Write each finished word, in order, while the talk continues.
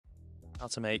how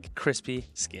to make crispy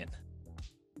skin.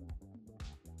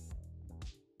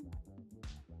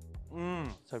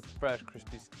 So fresh,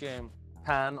 crispy skin.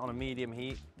 Pan on a medium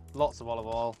heat, lots of olive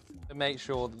oil. And make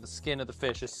sure that the skin of the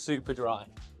fish is super dry.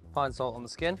 Fine salt on the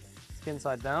skin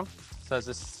side down. So as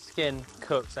the skin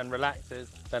cooks and relaxes,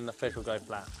 then the fish will go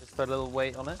flat. Just put a little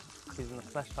weight on it, using the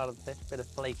flesh part of the fish, a bit of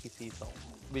flaky sea salt.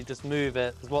 We just move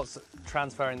it, because what's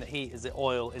transferring the heat is the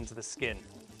oil into the skin.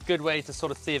 Good way to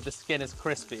sort of see if the skin is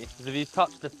crispy is if you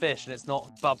touch the fish and it's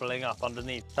not bubbling up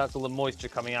underneath. That's all the moisture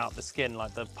coming out of the skin,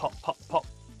 like the pop, pop, pop.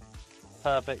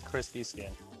 Perfect crispy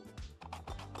skin.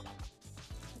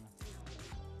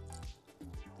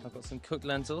 I've got some cooked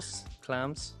lentils,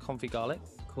 clams, confit garlic,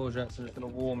 courgettes. I'm just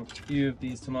going to warm a few of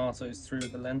these tomatoes through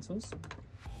the lentils.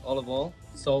 Olive oil,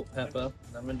 salt, pepper,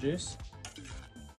 lemon juice.